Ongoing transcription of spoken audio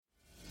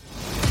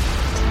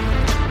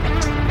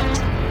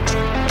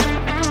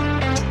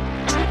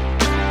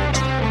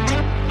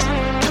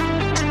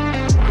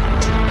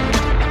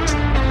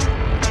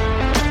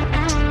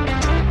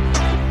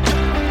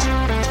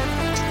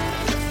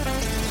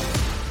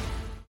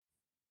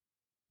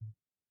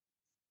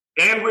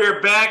And we're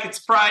back. It's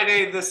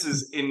Friday. This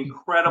is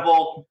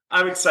incredible.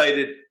 I'm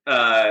excited.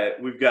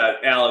 We've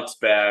got Alex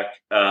back.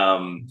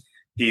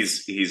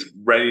 He's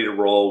ready to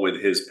roll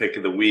with his pick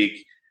of the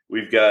week.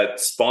 We've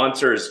got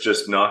sponsors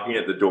just knocking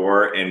at the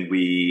door, and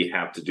we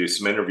have to do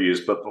some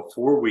interviews. But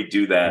before we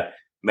do that,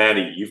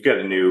 Matty, you've got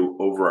a new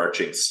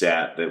overarching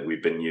stat that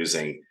we've been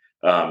using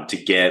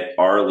to get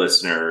our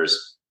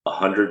listeners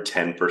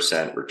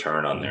 110%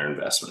 return on their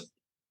investment.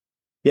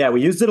 Yeah,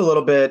 we used it a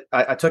little bit.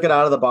 I took it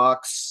out of the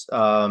box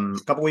a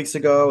couple weeks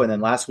ago, and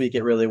then last week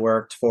it really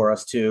worked for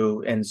us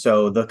too. And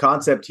so the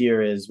concept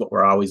here is what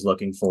we're always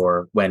looking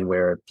for when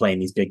we're playing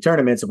these big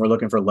tournaments, and we're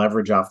looking for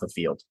leverage off the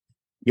field.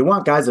 You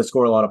want guys that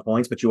score a lot of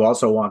points, but you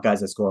also want guys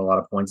that score a lot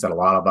of points that a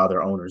lot of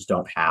other owners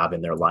don't have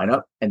in their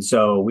lineup. And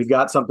so we've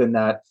got something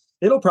that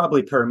it'll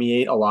probably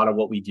permeate a lot of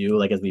what we do,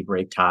 like as we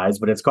break ties,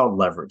 but it's called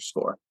leverage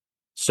score.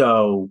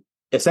 So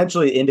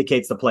essentially it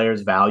indicates the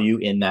player's value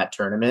in that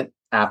tournament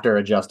after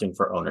adjusting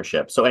for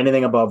ownership. So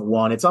anything above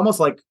 1, it's almost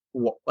like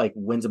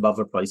wins above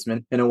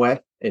replacement in a way,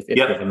 if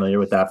you're familiar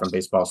with that from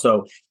baseball.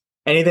 So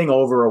anything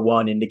over a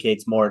 1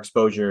 indicates more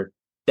exposure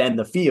than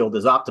the field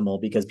is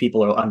optimal because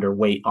people are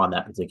underweight on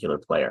that particular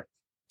player.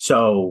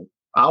 So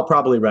I'll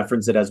probably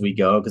reference it as we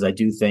go because I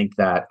do think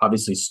that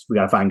obviously we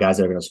got to find guys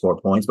that are going to score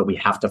points, but we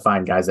have to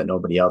find guys that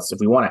nobody else.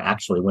 If we want to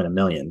actually win $1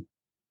 million,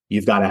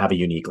 you've got to have a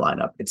unique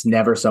lineup. It's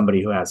never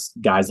somebody who has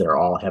guys that are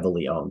all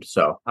heavily owned.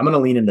 So I'm going to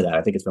lean into that.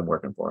 I think it's been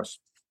working for us.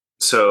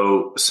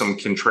 So some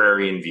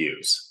contrarian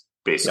views,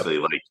 basically,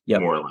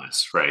 more or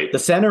less, right? The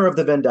center of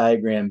the Venn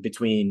diagram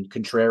between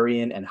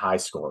contrarian and high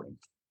scoring.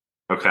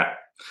 Okay.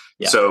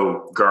 Yeah.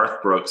 So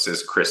Garth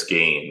Brooks' Chris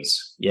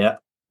Gaines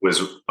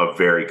was a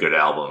very good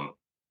album.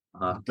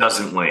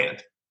 Doesn't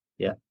land.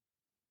 Yeah.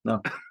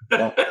 No.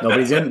 Well,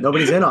 nobody's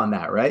in on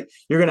that, right?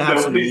 You're going to have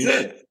nobody's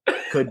some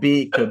could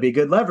be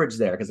good leverage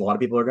there because a lot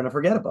of people are going to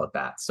forget about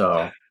that.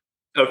 So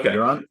okay,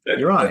 you're on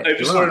it. I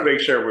just wanted to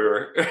make sure we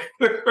were.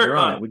 You're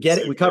on it. We get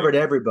it. We covered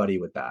everybody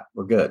with that.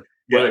 We're good.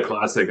 What a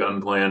classic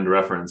unplanned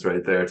reference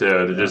right there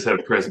too. To just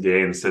have Chris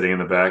Gaines sitting in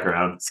the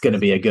background. This is gonna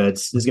be a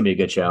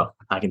good show.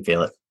 I can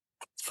feel it.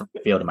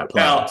 Feel it in my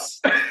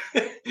plans.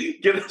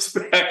 Get us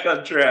back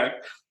on track.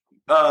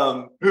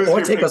 Or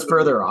take us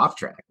further off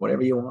track,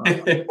 whatever you want.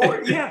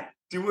 Or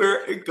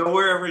go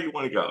wherever you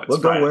want to go. We'll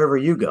go wherever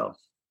you go.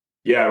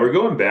 Yeah, we're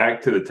going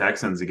back to the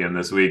Texans again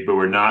this week, but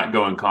we're not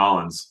going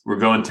Collins. We're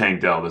going Tank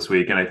Dell this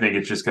week, and I think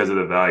it's just because of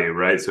the value,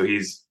 right? So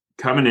he's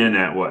coming in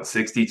at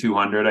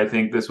 6,200, I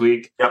think, this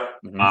week. Yep.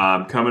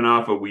 Mm-hmm. Coming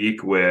off a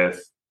week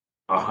with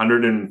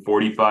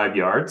 145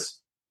 yards,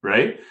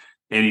 right?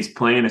 And he's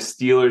playing a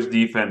Steelers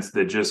defense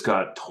that just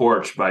got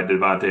torched by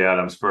Devontae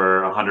Adams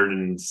for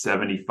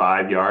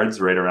 175 yards,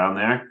 right around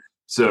there.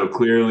 So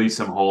clearly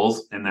some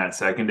holes in that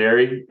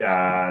secondary.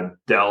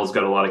 Dell's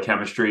got a lot of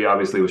chemistry,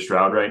 obviously, with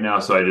Stroud right now.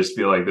 So I just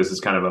feel like this is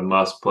kind of a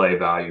must-play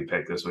value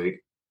pick this week.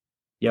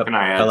 Yep. Can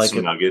I add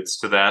some nuggets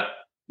to that?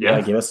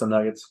 Yeah, give us some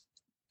nuggets.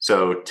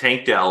 So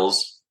Tank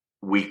Dell's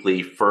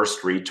weekly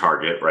first read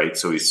target, right?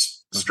 So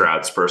he's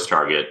Stroud's first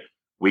target.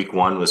 Week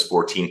 1 was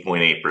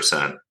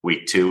 14.8%.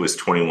 Week 2 was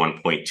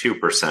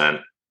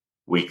 21.2%.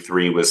 Week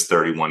 3 was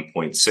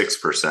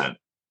 31.6%.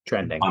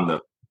 Trending.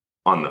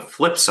 On the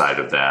flip side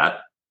of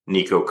that,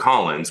 Nico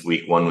Collins,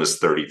 week 1 was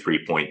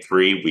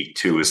 33.3, week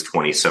 2 was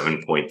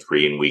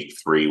 27.3, and week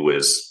 3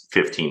 was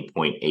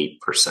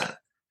 15.8%.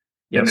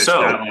 And the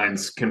stat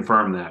lines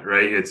confirm that,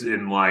 right? It's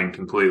in line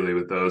completely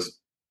with those.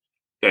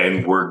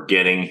 And we're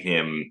getting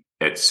him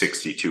at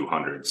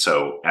 6,200.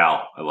 So,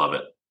 Al, I love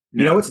it.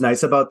 You know what's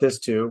nice about this,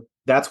 too?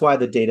 That's why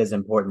the data is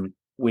important.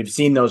 We've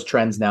seen those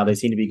trends now. They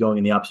seem to be going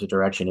in the opposite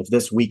direction. If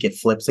this week it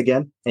flips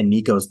again and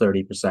Nico's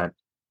 30%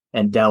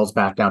 and Dell's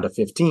back down to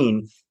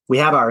 15, we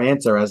have our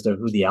answer as to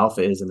who the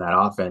alpha is in that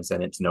offense,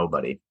 and it's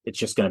nobody. It's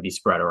just going to be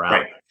spread around.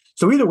 Right.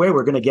 So either way,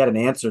 we're going to get an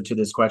answer to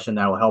this question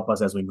that will help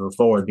us as we move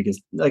forward because,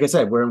 like I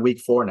said, we're in week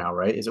 4 now,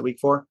 right? Is it week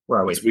 4? Where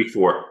are we? It's week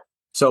 4.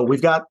 So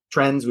we've got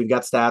trends, we've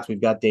got stats,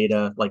 we've got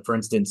data. Like, for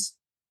instance,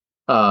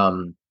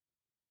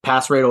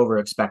 pass rate over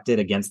expected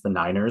against the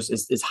Niners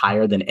is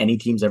higher than any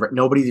team's ever.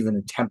 Nobody's even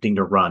attempting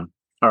to run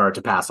or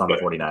to pass on the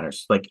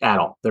 49ers, like, at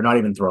all. They're not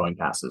even throwing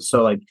passes.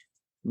 So, like,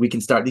 we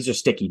can start. These are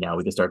sticky now.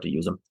 We can start to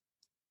use them.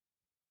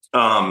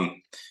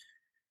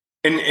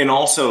 And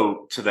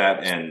also to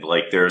that end,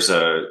 like there's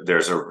a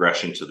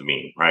regression to the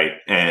mean, right?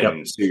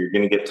 And so you're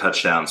going to get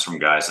touchdowns from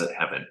guys that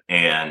haven't.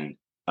 And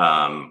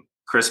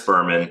Chris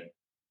Berman,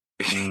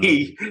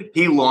 he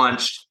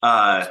launched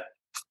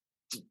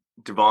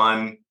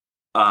Devon.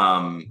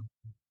 What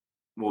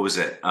was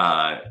it?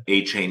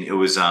 A-Chain. It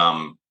was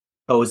oh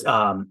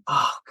God,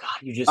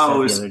 you just said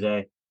the other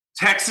day.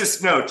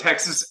 Texas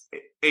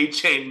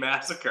A-Chain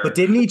Massacre. But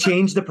didn't he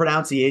change the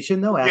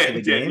pronunciation though after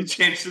the game? He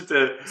changed it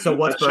to. So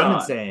what's Berman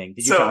saying?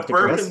 Did you talk to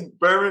Chris?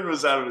 Berman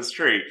was out of his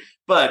tree.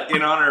 But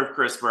in honor of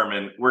Chris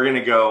Berman, we're going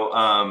to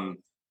go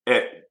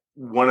at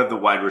one of the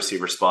wide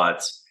receiver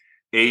spots.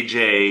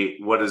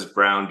 AJ, what does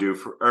Brown do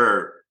for?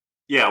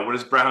 What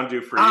does Brown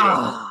do for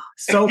you?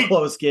 So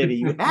close, Gibby.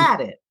 You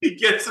had it. He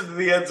gets into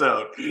the end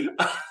zone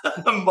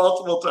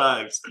multiple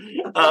times.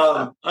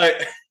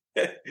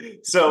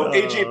 So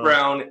A.J.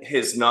 Brown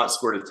has not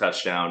scored a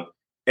touchdown,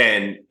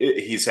 and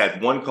he's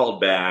had one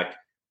called back.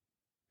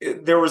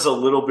 There was a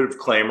little bit of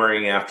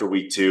clamoring after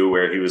week 2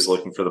 where he was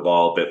looking for the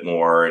ball a bit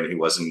more, and he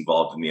wasn't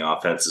involved in the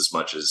offense as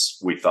much as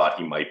we thought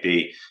he might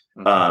be.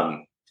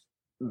 Mm-hmm.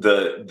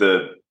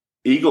 The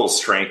Eagles'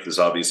 strength is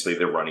obviously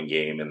their running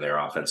game and their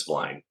offensive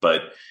line,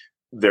 but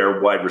their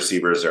wide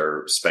receivers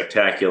are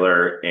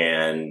spectacular,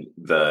 and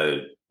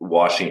the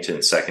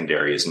Washington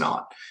secondary is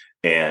not.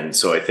 And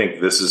so I think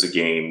this is a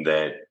game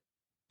that,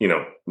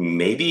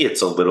 maybe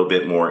it's a little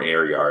bit more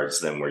air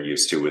yards than we're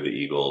used to with the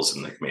Eagles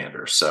and the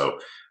Commanders. So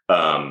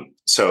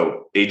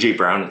A.J.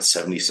 Brown at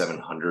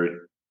 7,700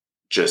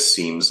 just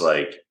seems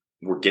like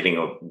we're getting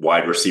a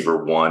wide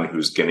receiver 1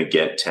 who's going to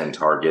get 10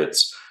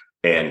 targets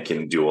and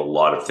can do a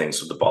lot of things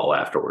with the ball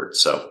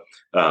afterwards. So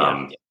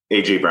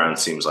A.J. Brown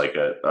seems like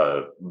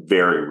a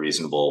very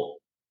reasonable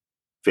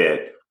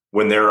fit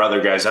when there are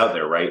other guys out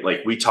there, right? Like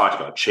we talked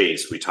about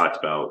Chase, we talked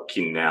about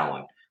Keenan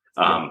Allen,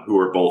 who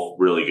are both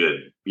really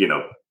good,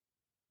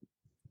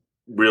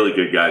 really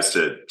good guys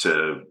to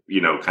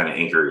kind of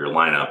anchor your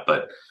lineup,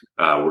 but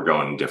we're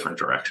going in different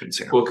directions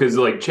here. Well, because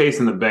like Chase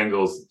and the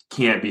Bengals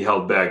can't be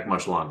held back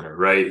much longer,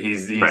 right?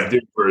 He's due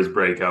for his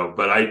breakout,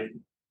 but I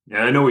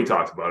know we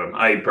talked about him.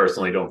 I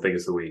personally don't think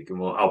it's the week, and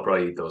I'll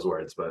probably eat those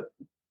words, but.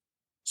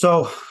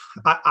 So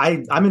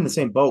I'm in the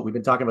same boat. We've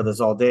been talking about this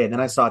all day. And then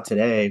I saw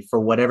today,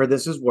 for whatever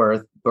this is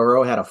worth,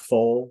 Burrow had a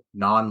full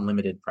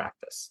non-limited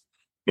practice.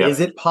 Yep. Is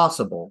it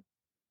possible?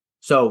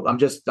 So I'm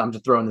just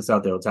throwing this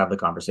out there. Let's have the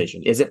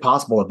conversation. Is it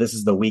possible that this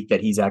is the week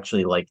that he's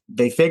actually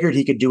they figured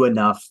he could do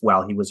enough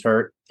while he was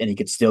hurt and he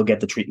could still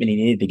get the treatment he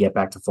needed to get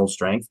back to full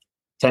strength?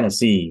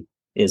 Tennessee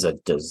is a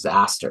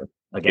disaster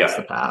against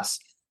the pass.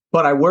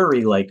 But I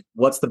worry,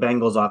 what's the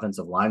Bengals'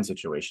 offensive line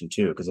situation,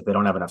 too? Because if they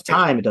don't have enough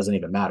time, it doesn't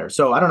even matter.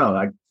 So I don't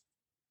know.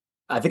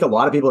 I think a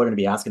lot of people are going to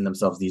be asking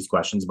themselves these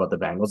questions about the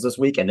Bengals this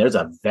week, and there's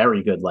a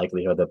very good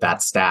likelihood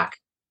that stack,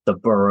 the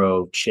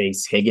Burrow,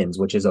 Chase, Higgins,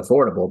 which is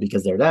affordable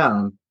because they're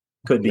down,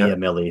 could be a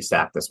Millie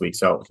stack this week.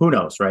 So who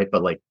knows, right?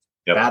 But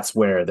that's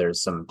where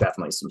there's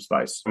definitely some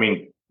spice. I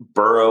mean,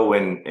 Burrow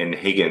and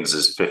Higgins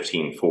is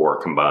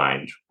 15,400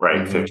 combined, right?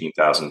 Mm-hmm.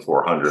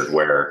 15,400,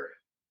 where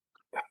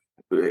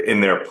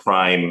in their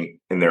prime,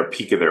 in their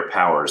peak of their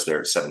powers, they're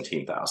at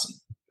 17,000.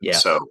 Yeah.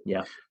 So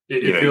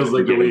it feels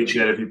like a week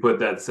that if you put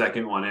that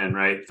second one in,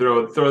 right,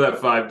 throw that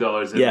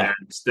 $5 in there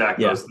and stack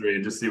those 3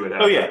 and just see what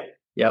happens. Oh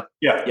yeah.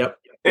 Yep.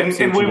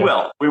 And we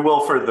will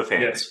for the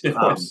fans.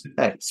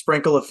 Hey,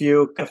 sprinkle a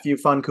few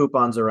fun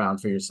coupons around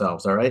for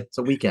yourselves. All right, it's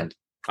a weekend.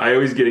 I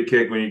always get a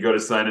kick when you go to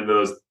sign into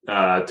those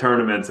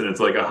tournaments and it's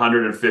like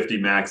 150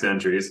 max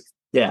entries.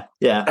 Yeah.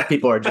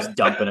 People are just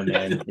dumping them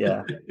in.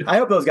 Yeah, I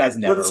hope those guys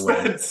never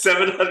win.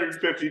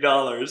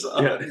 $750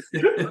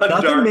 on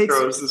dark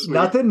throws this week.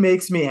 Nothing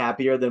makes me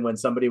happier than when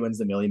somebody wins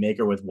the Millie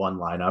Maker with one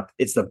lineup.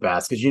 It's the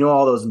best because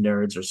all those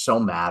nerds are so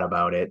mad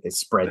about it. They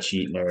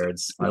spreadsheet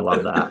nerds. I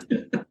love that.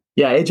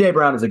 Yeah, A.J.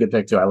 Brown is a good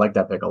pick too. I like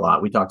that pick a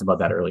lot. We talked about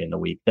that early in the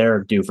week.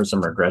 They're due for some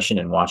regression,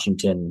 and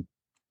Washington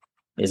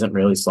isn't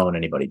really slowing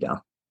anybody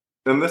down.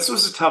 And this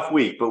was a tough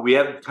week, but we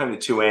had kind of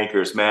 2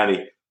 anchors,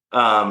 Matty.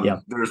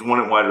 There's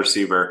one at wide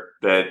receiver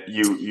that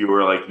you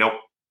were like, nope,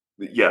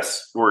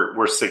 yes,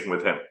 we're sticking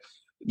with him.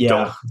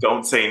 Yeah.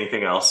 Don't say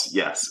anything else.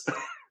 Yes.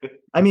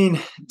 I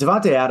mean,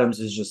 Davante Adams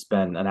has just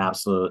been an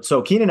absolute.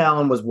 So Keenan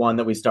Allen was one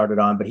that we started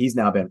on, but he's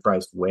now been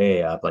priced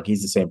way up.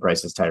 He's the same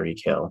price as Tyreek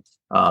Hill.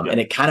 And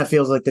it kind of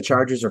feels like the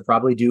Chargers are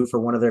probably due for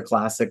one of their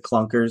classic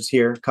clunkers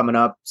here coming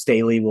up.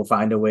 Staley will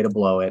find a way to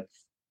blow it.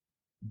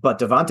 But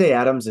Davante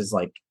Adams is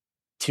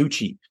too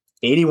cheap.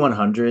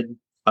 8,100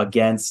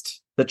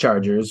 against the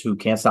Chargers, who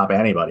can't stop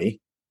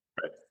anybody.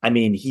 Right. I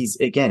mean,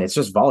 it's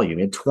just volume.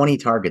 He had 20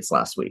 targets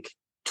last week.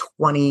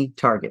 20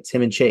 targets.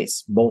 Him and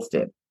Chase both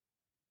did.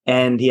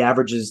 And he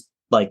averages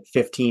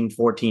 15,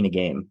 14 a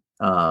game.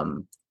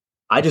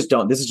 I just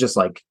don't. This is just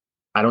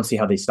I don't see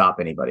how they stop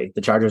anybody.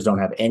 The Chargers don't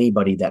have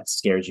anybody that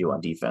scares you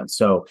on defense.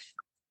 So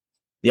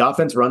the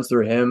offense runs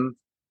through him.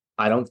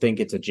 I don't think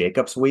it's a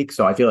Jacobs week.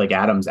 So I feel like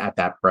Adams at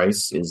that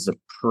price is a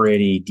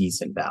pretty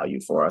decent value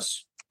for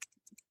us.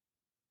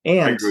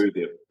 And I agree with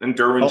you. And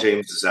Derwin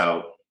James is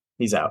out.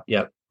 He's out.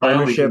 Yep. My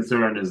only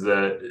concern is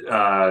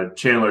that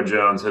Chandler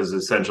Jones has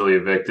essentially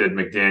evicted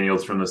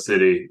McDaniels from the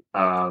city.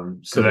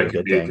 So that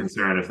could be a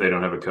concern if they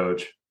don't have a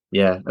coach.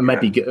 Yeah, it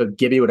might be.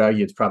 Gibby would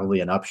argue it's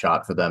probably an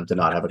upshot for them to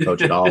not have a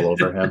coach at all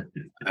over him.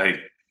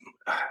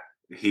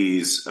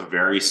 He's a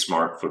very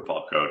smart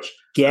football coach.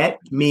 Get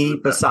me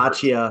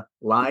Bisaccia,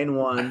 line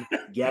 1.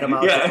 Get him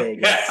out to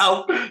Vegas. Yeah.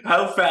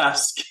 How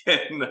fast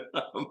can...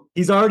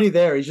 He's already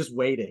there. He's just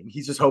waiting.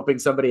 He's just hoping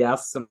somebody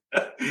asks him.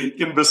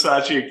 Can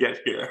Bisaccia get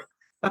here?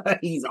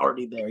 He's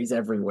already there. He's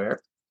everywhere.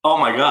 Oh,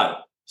 my God.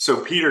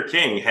 So Peter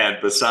King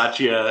had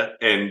Bisaccia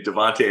and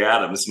Davante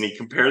Adams, and he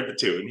compared the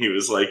two, and he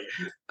was like,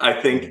 I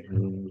think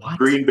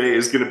Green Bay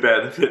is going to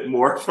benefit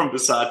more from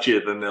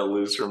Bisaccia than they'll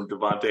lose from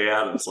Davante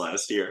Adams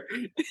last year.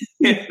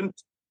 And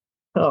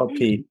Oh,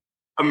 Pete.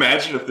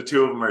 Imagine if the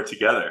two of them are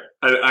together.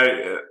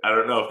 I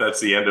don't know if that's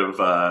the end of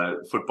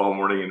football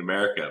morning in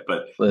America,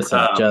 but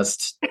Listen,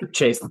 just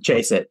chase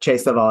it,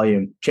 chase the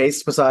volume,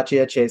 chase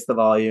Bisaccia, chase the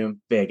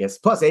volume. Vegas.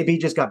 Plus, AB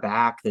just got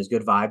back. There's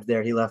good vibes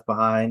there. He left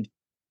behind.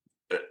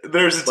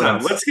 There's a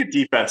time. Let's get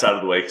defense out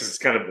of the way because it's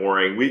kind of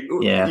boring.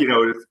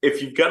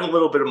 If you've got a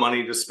little bit of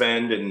money to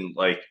spend, and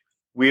like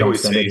we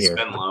always say,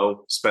 spend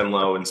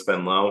low, and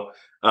spend low.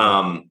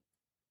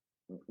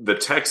 The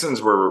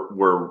Texans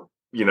were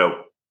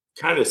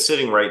kind of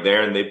sitting right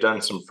there, and they've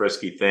done some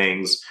frisky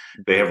things.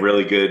 They have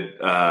really good,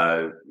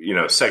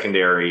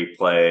 secondary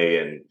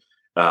play,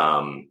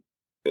 and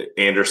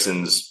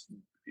Anderson's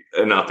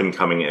an up and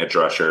coming edge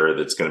rusher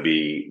that's going to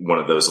be one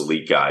of those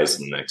elite guys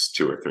in the next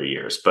 2 or 3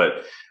 years.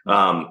 But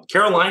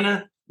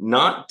Carolina,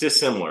 not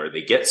dissimilar.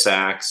 They get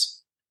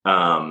sacks.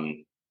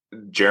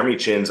 Jeremy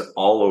Chinn's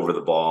all over the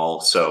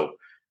ball. So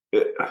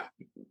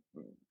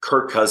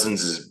Kirk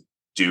Cousins is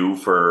due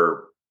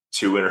for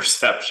 2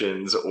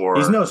 interceptions, or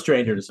he's no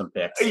stranger to some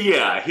picks.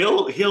 Yeah,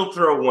 he'll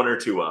throw 1 or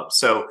 2 up.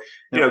 So,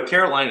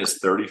 Carolina's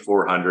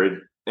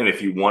 3,400. And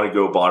if you want to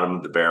go bottom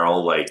of the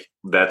barrel, like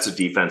that's a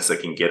defense that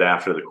can get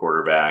after the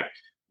quarterback,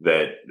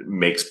 that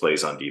makes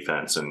plays on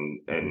defense and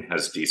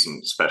has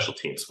decent special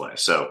teams play.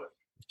 So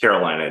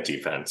Carolina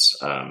defense,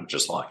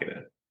 just lock it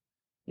in.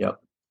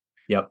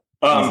 Yep.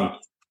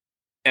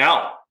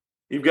 Al,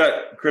 you've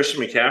got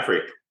Christian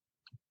McCaffrey.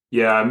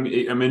 Yeah,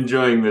 I'm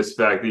enjoying this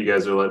fact that you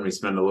guys are letting me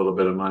spend a little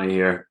bit of money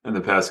here in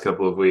the past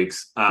couple of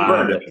weeks.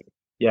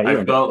 Yeah,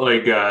 I felt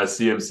like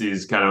CMC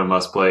is kind of a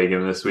must-play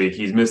again this week.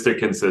 He's Mr.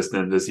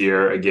 Consistent this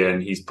year. Again,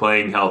 he's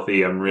playing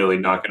healthy. I'm really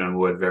knocking on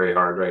wood very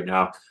hard right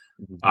now.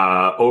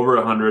 Over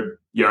 100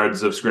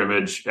 yards of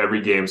scrimmage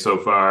every game so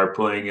far,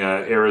 playing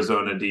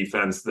Arizona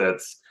defense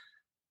that's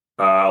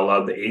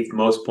allowed the 8th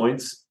most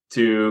points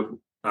to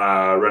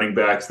running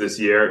backs this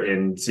year,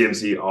 and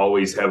CMC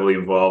always heavily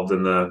involved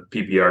in the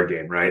PPR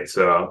game, right?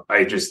 So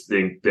I just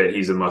think that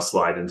he's a must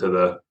slide into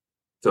the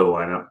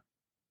lineup.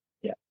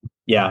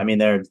 Yeah, I mean,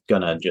 they're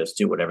going to just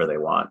do whatever they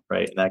want,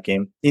 right, in that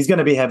game. He's going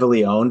to be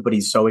heavily owned, but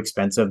he's so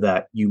expensive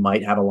that you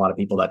might have a lot of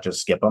people that just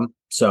skip him.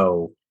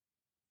 So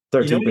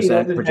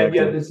 13%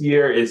 projected this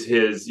year is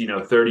his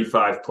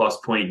 35-plus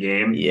point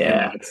game.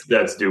 Yeah. And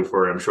that's due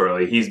for him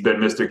shortly. He's been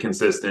Mr.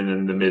 Consistent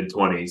in the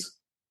mid-20s.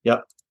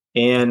 Yep.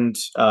 And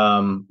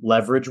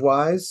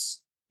leverage-wise,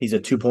 he's a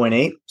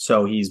 2.8,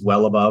 so he's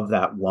well above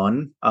that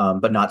 1,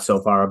 but not so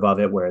far above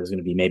it where there's going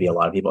to be maybe a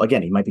lot of people.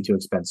 Again, he might be too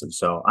expensive,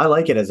 so I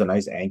like it as a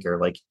nice anchor.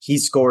 Like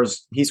he's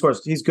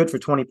good for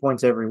 20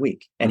 points every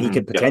week, and he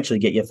could potentially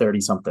get you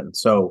 30-something.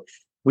 So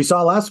we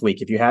saw last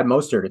week, if you had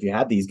Mostert, if you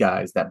had these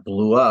guys that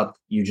blew up,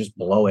 you just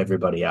blow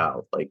everybody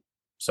out.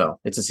 So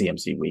it's a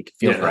CMC week.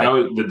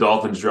 The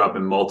Dolphins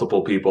dropping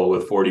multiple people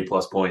with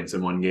 40-plus points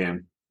in one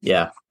game.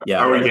 Yeah.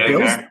 Are we getting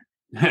there?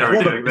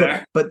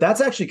 But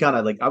that's actually kind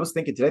of like I was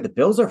thinking today. The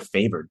Bills are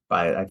favored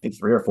by I think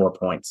 3 or 4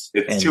 points.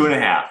 It's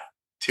 2.5.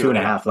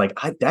 2.5. Like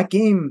that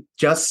game,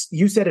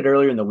 you said it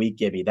earlier in the week,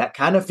 Gibby. That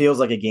kind of feels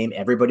like a game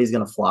everybody's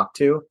going to flock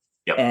to,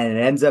 and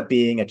it ends up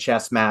being a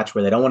chess match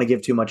where they don't want to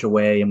give too much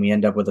away, and we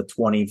end up with a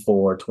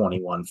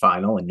 24-21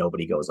 final, and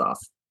nobody goes off.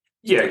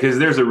 Yeah, because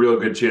there's a real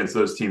good chance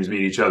those teams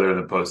meet each other in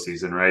the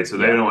postseason, right? So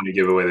they don't want to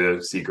give away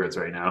the secrets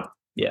right now.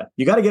 Yeah,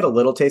 you got to get a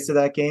little taste of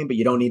that game, but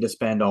you don't need to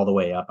spend all the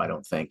way up, I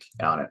don't think,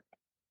 on it.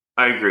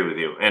 I agree with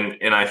you.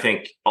 And I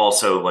think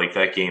also like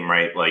that game,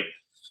 right? Like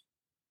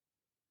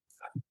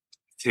it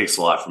takes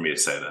a lot for me to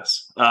say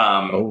this.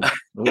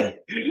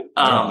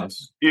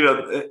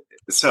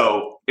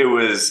 So it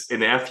was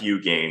an FU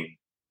game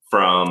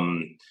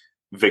from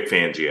Vic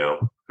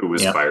Fangio, who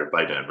was fired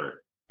by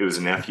Denver. It was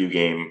an FU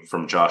game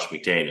from Josh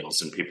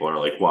McDaniels, and people are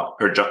like, what?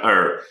 Or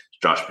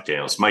Josh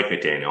McDaniels, Mike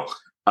McDaniel.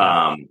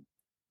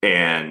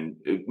 And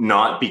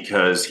not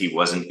because he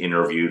wasn't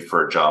interviewed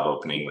for a job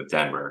opening with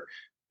Denver,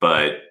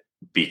 but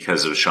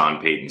because of Sean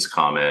Payton's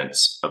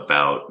comments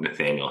about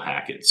Nathaniel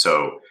Hackett.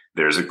 So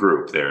there's a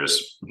group.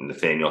 There's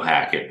Nathaniel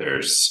Hackett.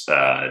 There's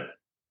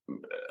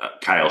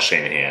Kyle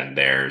Shanahan.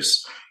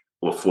 There's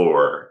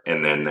LaFleur.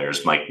 And then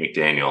there's Mike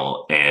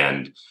McDaniel.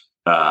 And,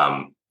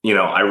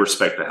 I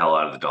respect the hell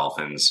out of the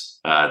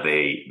Dolphins.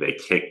 They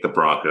kicked the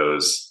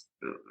Broncos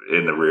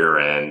in the rear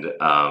end.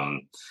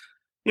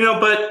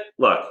 But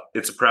look,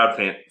 it's a proud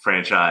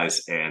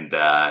franchise, and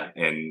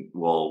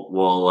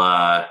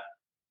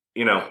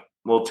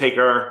we'll take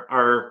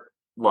our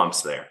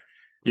lumps there.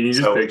 Can you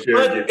just picture?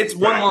 But it's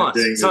 1 loss.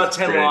 It's not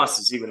 10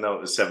 losses, even though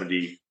it was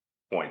 70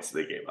 points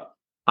they gave up.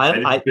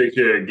 I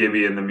picture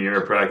Gibby in the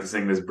mirror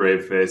practicing this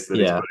brave face that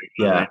he's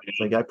putting on. It's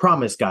like, I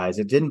promise, guys,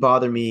 it didn't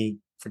bother me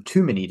for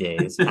too many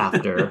days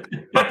after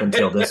up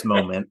until this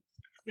moment.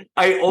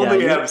 I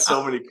only have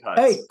so many cuts.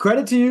 Hey,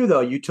 credit to you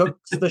though. You took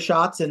the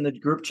shots in the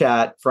group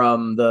chat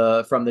from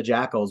the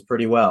Jackals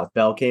pretty well.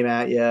 Bell came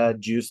at you,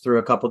 Juice threw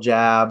a couple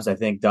jabs. I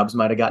think Dubs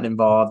might have gotten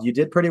involved. You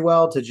did pretty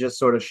well to just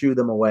sort of shoo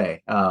them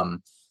away.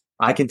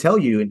 I can tell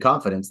you in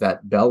confidence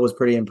that Bell was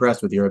pretty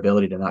impressed with your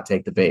ability to not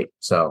take the bait.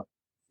 So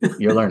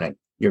you're learning,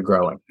 you're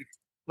growing.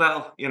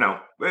 Well, he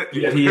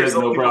has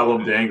no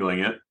problem dangling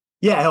it.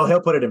 Yeah,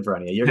 he'll put it in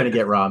front of you. You're going to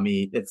get raw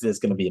meat. It's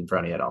just going to be in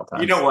front of you at all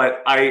times. You know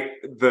what?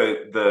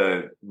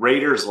 The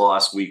Raiders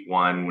loss week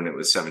 1 when it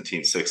was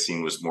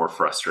 17-16 was more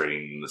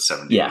frustrating than the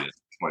 70-20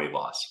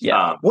 loss.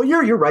 Yeah. Well,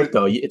 you're right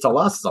though. It's a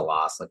loss is a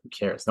loss. Like, who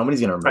cares? Nobody's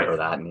going to remember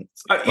that. And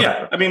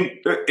yeah, I mean,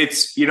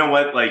 it's, you know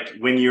what? Like,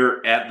 when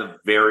you're at the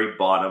very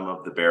bottom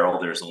of the barrel,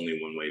 there's only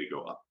one way to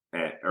go up.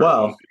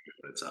 Well,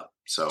 it's up.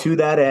 So to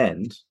that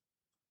end,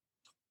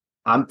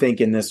 I'm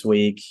thinking this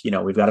week,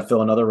 we've got to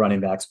fill another running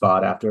back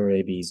spot after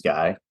AB's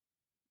guy.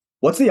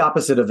 What's the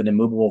opposite of an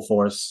immovable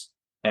force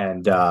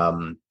and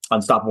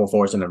unstoppable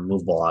force and an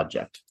immovable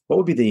object? What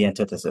would be the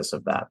antithesis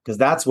of that? Because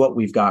that's what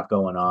we've got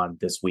going on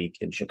this week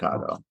in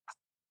Chicago.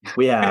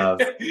 We have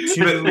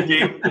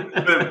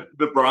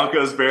the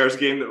Broncos Bears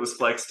game that was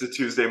flexed to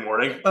Tuesday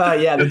morning.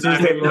 The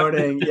Tuesday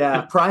morning.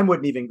 Yeah, Prime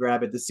wouldn't even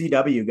grab it. The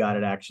CW got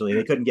it, actually.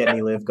 They couldn't get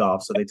any live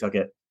golf, so they took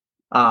it.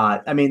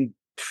 I mean,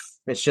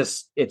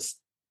 it's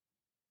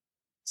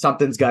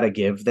something's got to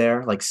give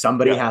there. Like,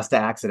 somebody has to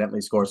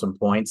accidentally score some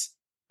points.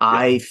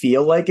 I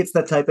feel like it's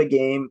the type of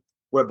game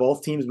where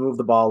both teams move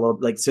the ball over.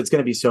 Like, so it's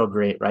going to be so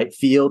great, right?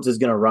 Fields is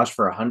going to rush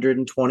for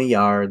 120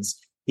 yards.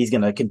 He's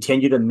going to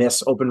continue to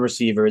miss open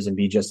receivers and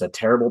be just a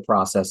terrible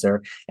processor.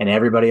 And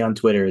everybody on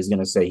Twitter is going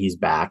to say he's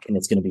back. And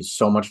it's going to be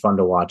so much fun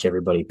to watch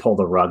everybody pull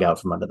the rug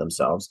out from under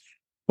themselves.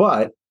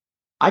 But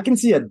I can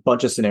see a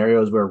bunch of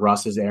scenarios where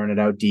Russ is airing it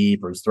out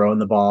deep, or he's throwing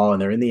the ball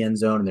and they're in the end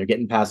zone and they're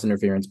getting pass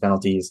interference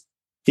penalties.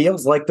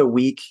 Feels like the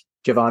week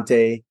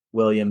Javonte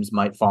Williams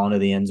might fall into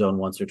the end zone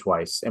once or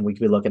twice. And we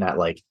could be looking at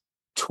like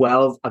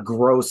 12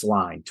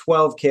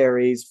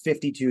 carries,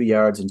 52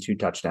 yards, and 2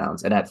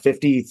 touchdowns. And at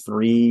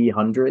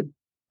 5,300,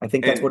 I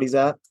think that's what he's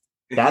at.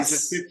 That's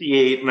he's at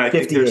 58. And I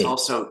think there's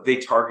also, they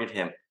target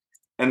him.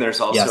 And there's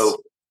also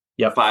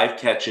 5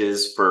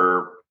 catches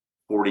for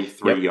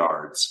 43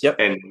 yards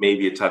and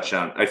maybe a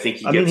touchdown. I think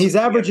he's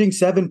averaging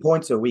 7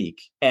 points a week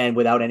and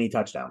without any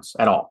touchdowns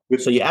at all.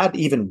 So you add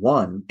even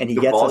one and he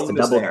gets us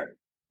to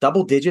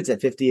double digits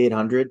at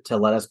 5,800 to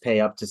let us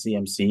pay up to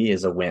CMC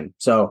is a win.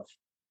 So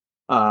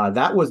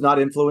that was not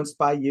influenced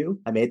by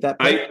you. I made that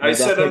pick. I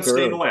said I'm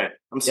staying away.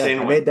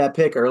 I made that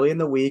pick early in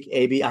the week.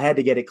 AB, I had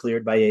to get it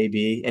cleared by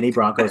AB. Any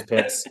Broncos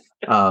picks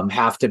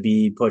have to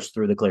be pushed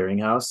through the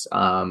clearinghouse.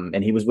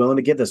 And he was willing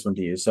to give this one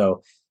to you.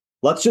 So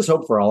let's just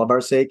hope for all of our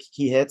sake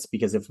he hits,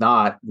 because if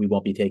not, we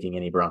won't be taking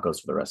any Broncos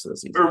for the rest of the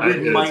season. Or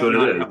we might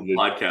not have a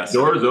podcast.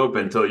 Doors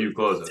open until you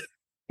close it.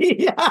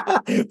 Yeah,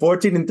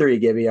 14-3,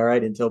 Gibby. All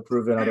right, until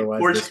proven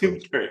otherwise.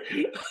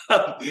 14-3.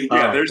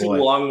 There's a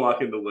long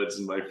walk in the woods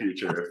in my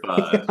future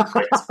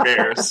if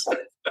Bears.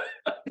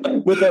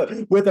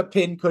 with a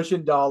pin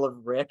cushion doll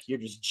of Rick, you're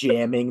just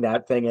jamming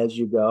that thing as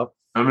you go.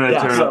 I'm going to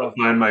turn up and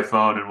find my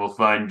phone, and we'll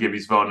find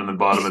Gibby's phone in the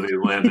bottom of the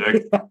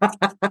Atlantic.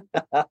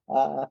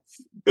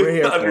 We're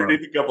here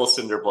underneath a couple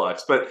cinder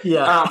blocks. But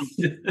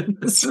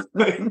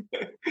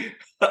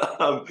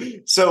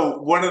so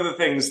one of the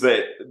things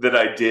that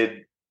I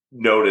did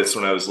notice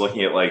when I was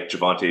looking at like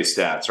Javonte's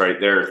stats, right?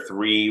 There are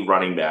 3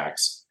 running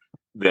backs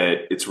that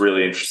it's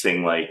really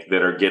interesting, like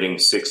that are getting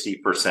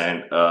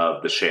 60%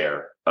 of the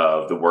share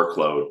of the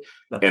workload,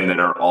 and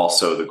that are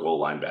also the goal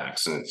line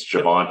backs. And it's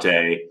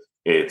Javonte,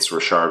 it's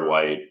Rashard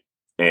White,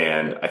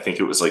 and I think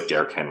it was like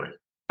Derrick Henry.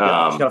 He's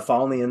got to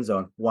fall in the end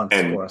zone once.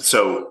 And for us.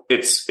 So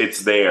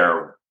it's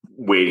there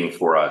waiting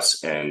for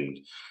us. And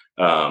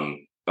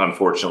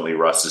unfortunately,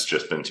 Russ has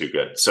just been too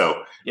good.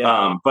 So,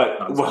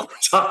 but we're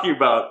talking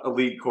about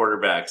elite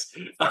quarterbacks.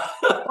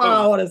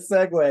 Oh, what a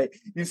segue.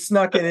 You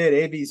snuck it in.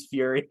 AB's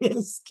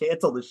furious.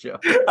 Cancel the show.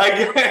 I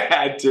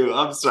had to.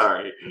 I'm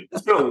sorry.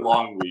 It's been a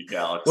long week,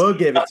 Alex. We'll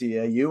give it to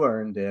you. You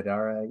earned it.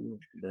 All right.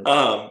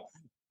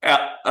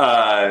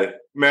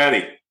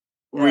 Matty,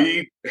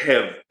 we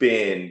have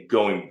been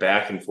going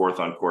back and forth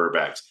on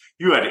quarterbacks.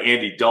 You had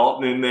Andy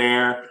Dalton in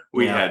there.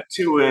 We had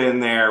Tua in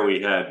there. We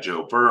had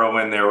Joe Burrow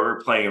in there. We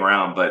were playing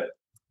around, but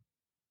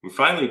we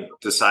finally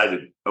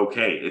decided,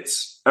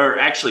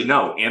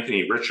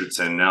 Anthony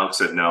Richardson. And Alex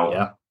said no.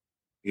 Yeah.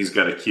 He's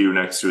got a Q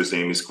next to his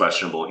name. He's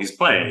questionable. He's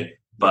playing,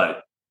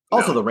 but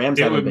also the Rams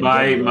haven't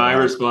been my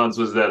response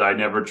was that I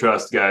never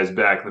trust guys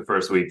back the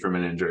first week from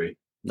an injury.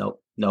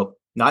 Nope.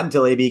 Not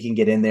until AB can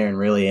get in there and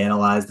really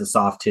analyze the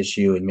soft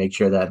tissue and make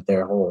sure that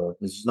they're whole.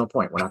 There's just no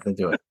point. We're not going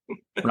to do it.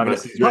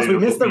 Plus, we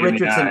missed the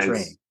Richardson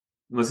train.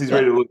 Unless he's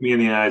ready to look me in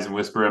the eyes and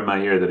whisper in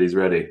my ear that he's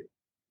ready.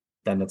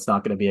 Then it's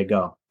not going to be a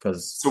go.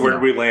 So where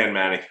did we land,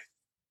 Matty?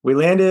 We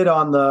landed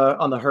on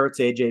the Hurts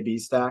AJB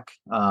stack.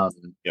 I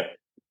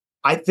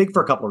think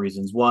for a couple of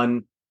reasons.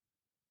 One,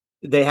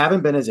 they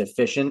haven't been as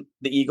efficient,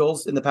 the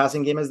Eagles, in the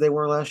passing game as they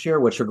were last year,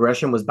 which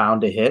regression was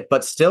bound to hit.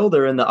 But still,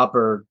 they're in the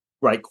upper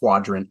right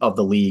quadrant of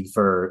the league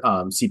for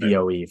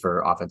CPOE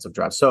for offensive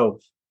drives. So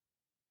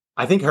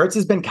I think Hurts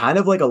has been kind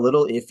of like a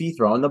little iffy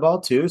throwing the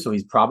ball too. So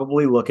he's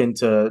probably looking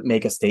to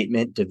make a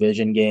statement.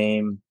 Division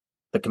game.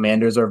 The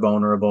Commanders are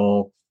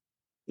vulnerable.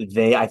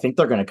 I think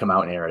they're going to come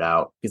out and air it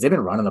out because they've been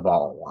running the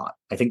ball a lot.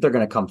 I think they're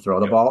going to come throw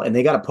the ball, and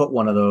they got to put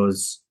one of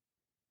those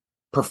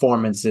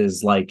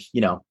performances like,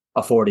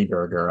 a 40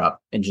 burger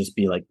up and just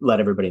be like, let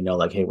everybody know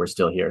like, hey, we're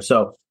still here.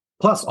 So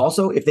Plus,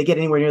 also, if they get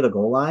anywhere near the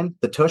goal line,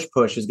 the tush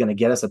push is going to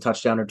get us a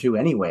touchdown or two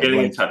anyway. Getting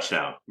a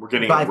touchdown. We're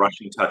getting a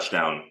rushing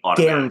touchdown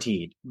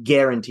automatically.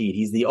 Guaranteed.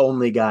 He's the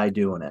only guy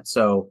doing it.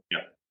 So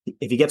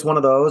if he gets one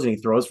of those and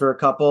he throws for a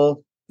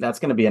couple, that's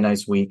going to be a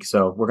nice week.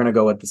 So we're going to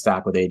go with the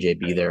stack with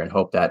AJB there and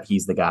hope that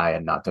he's the guy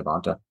and not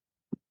Devonta.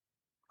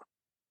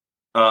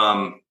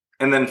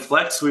 And then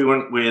flex, we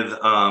went with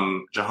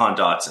Jahan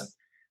Dotson.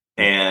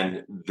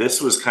 And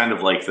this was kind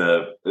of like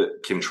the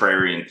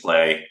contrarian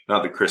play,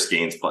 not the Chris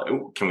Gaines play.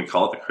 Ooh, can we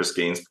call it the Chris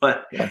Gaines play?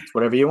 Yeah, it's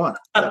whatever you want.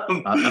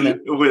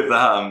 With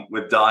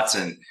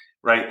Dotson,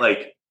 right?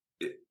 Like,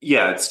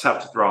 yeah, it's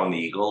tough to throw on the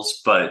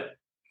Eagles, but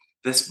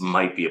this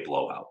might be a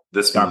blowout.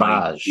 This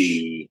might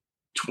be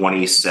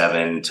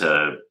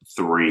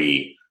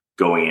 27-3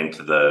 going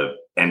into the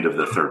end of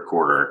the third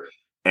quarter.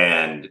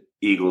 And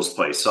Eagles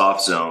play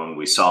soft zone.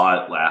 We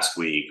saw it last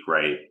week,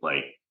 right?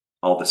 Like,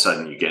 all of a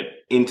sudden you get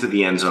into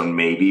the end zone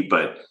maybe,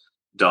 but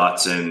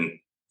Dotson,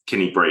 can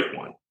he break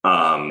one?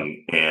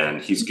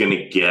 And he's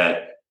been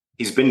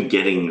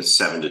getting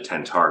 7 to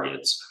 10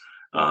 targets.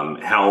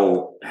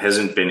 Howell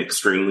hasn't been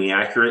extremely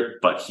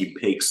accurate, but he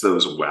makes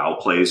those wow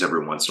plays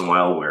every once in a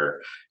while where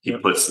he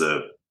puts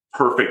the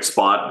perfect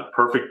spot, the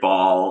perfect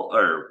ball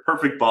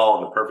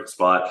in the perfect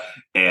spot,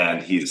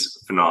 and he's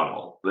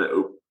phenomenal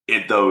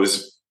at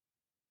those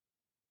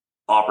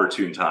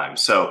opportune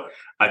times. So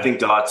I think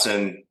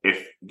Dotson,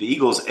 if the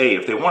Eagles,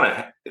 if they want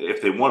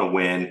to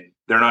win,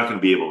 they're not going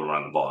to be able to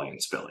run the ball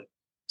against Philly.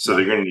 So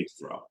they're going to need to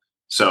throw.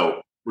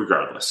 So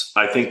regardless,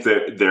 I think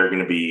that they're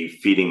going to be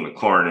feeding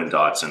McLaurin and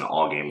Dotson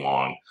all game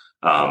long.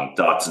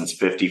 Dotson's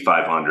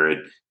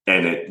 5,500.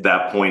 And at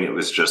that point, it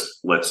was just,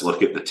 let's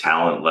look at the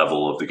talent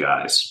level of the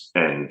guys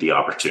and the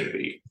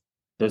opportunity.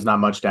 There's not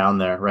much down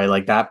there, right?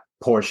 Like that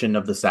portion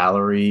of the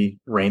salary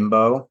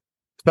rainbow,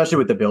 especially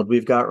with the build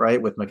we've got,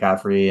 right? With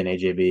McCaffrey and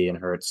AJB and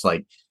Hurts,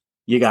 like,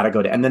 you got to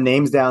go to, and the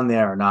names down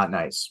there are not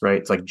nice, right?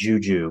 It's like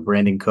Juju,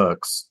 Brandon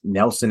Cooks,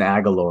 Nelson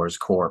Aguilar's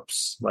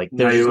corpse. Like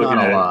there's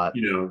not a lot,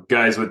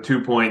 guys with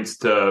 2 points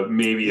to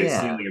maybe a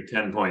ceiling of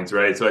 10 points,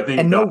 right? So I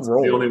think that's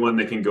the only one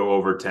that can go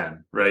over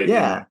 10, right?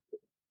 Yeah,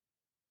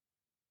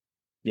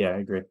 I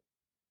agree.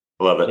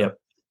 Love it. Yep.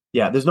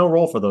 Yeah, there's no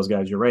role for those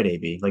guys. You're right,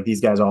 AB. Like these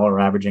guys all are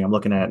averaging. I'm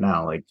looking at it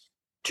now, like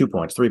 2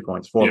 points, 3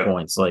 points, 4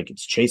 points. Like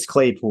it's Chase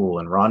Claypool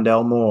and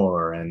Rondell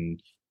Moore,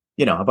 and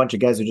a bunch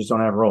of guys who just don't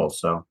have roles.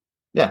 So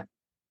yeah.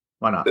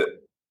 Why not?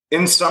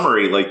 In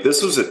summary, like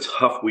this was a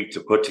tough week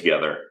to put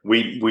together.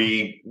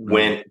 We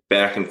went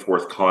back and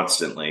forth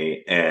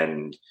constantly,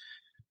 and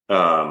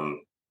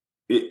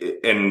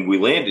we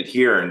landed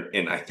here.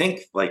 And I think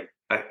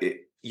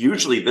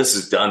usually this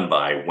is done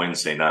by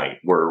Wednesday night.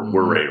 We're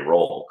ready to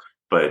roll,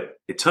 but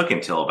it took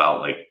until about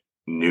like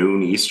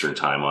noon Eastern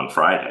time on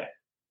Friday.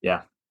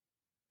 Yeah.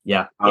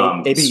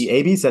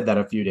 AB said that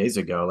a few days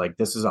ago. Like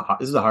this is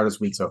the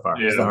hardest week so far.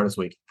 Yeah. This is the hardest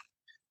week.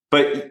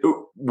 But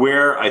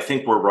where I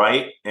think we're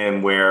right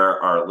and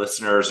where our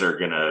listeners are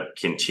going to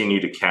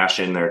continue to cash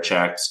in their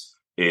checks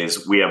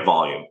is we have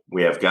volume.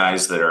 We have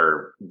guys that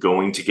are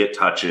going to get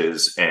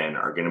touches and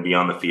are going to be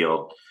on the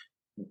field.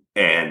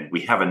 And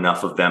we have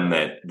enough of them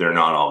that they're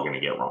not all going to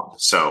get wrong.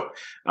 So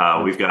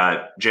we've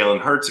got Jalen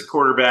Hurts at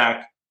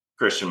quarterback,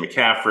 Christian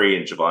McCaffrey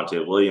and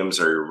Javonte Williams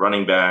are your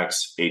running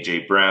backs,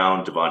 A.J.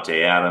 Brown,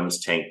 Devontae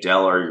Adams, Tank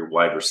Dell are your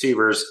wide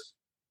receivers.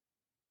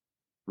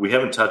 We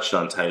haven't touched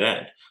on tight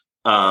end.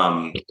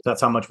 That's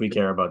how much we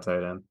care about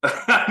tight end.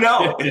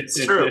 No,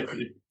 it's true.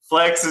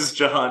 Flex is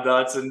Jahan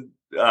Dotson.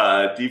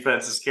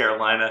 Defense is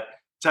Carolina.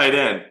 Tight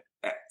end.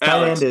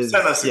 Alex, send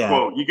us a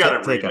quote. You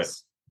got to read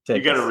us.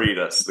 You got to read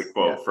us the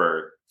quote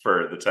for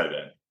the tight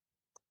end.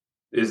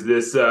 Is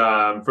this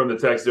from the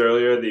text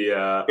earlier?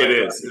 It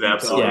is. It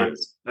absolutely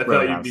is. I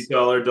thought you'd be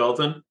taller,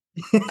 Dalton.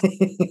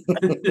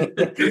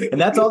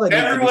 And that's all that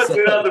everyone's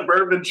been on the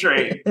bourbon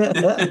train.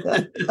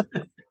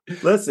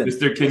 Listen,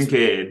 Mr.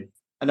 Kincaid.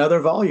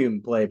 Another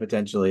volume play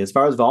potentially. As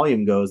far as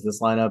volume goes,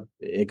 this lineup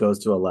it goes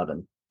to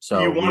 11.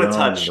 So you want to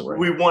touch.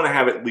 We want to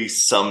have at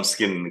least some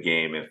skin in the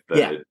game if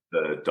the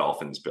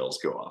Dolphins Bills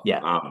go off.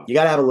 Yeah, you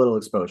got to have a little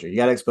exposure. You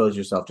got to expose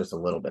yourself just a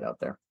little bit out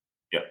there.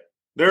 Yeah,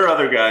 there are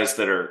other guys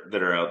that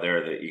are out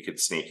there that you could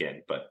sneak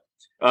in. But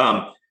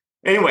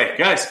anyway,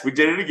 guys, we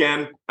did it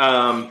again.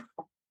 I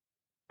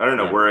don't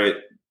know. We're at,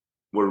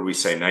 what did we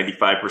say?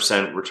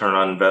 95% return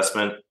on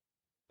investment.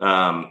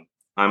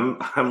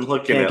 I'm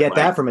looking at get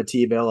that from a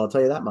T-bill. I'll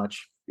tell you that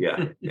much.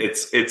 Yeah,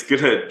 it's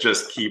gonna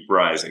just keep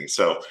rising.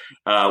 So,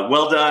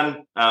 well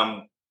done.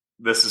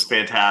 This is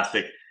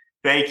fantastic.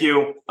 Thank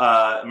you,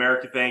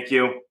 America. Thank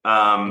you.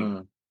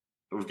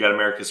 We've got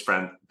America's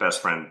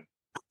best friend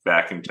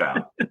back in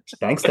town.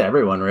 Thanks to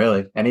everyone,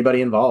 really.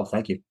 Anybody involved.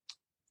 Thank you.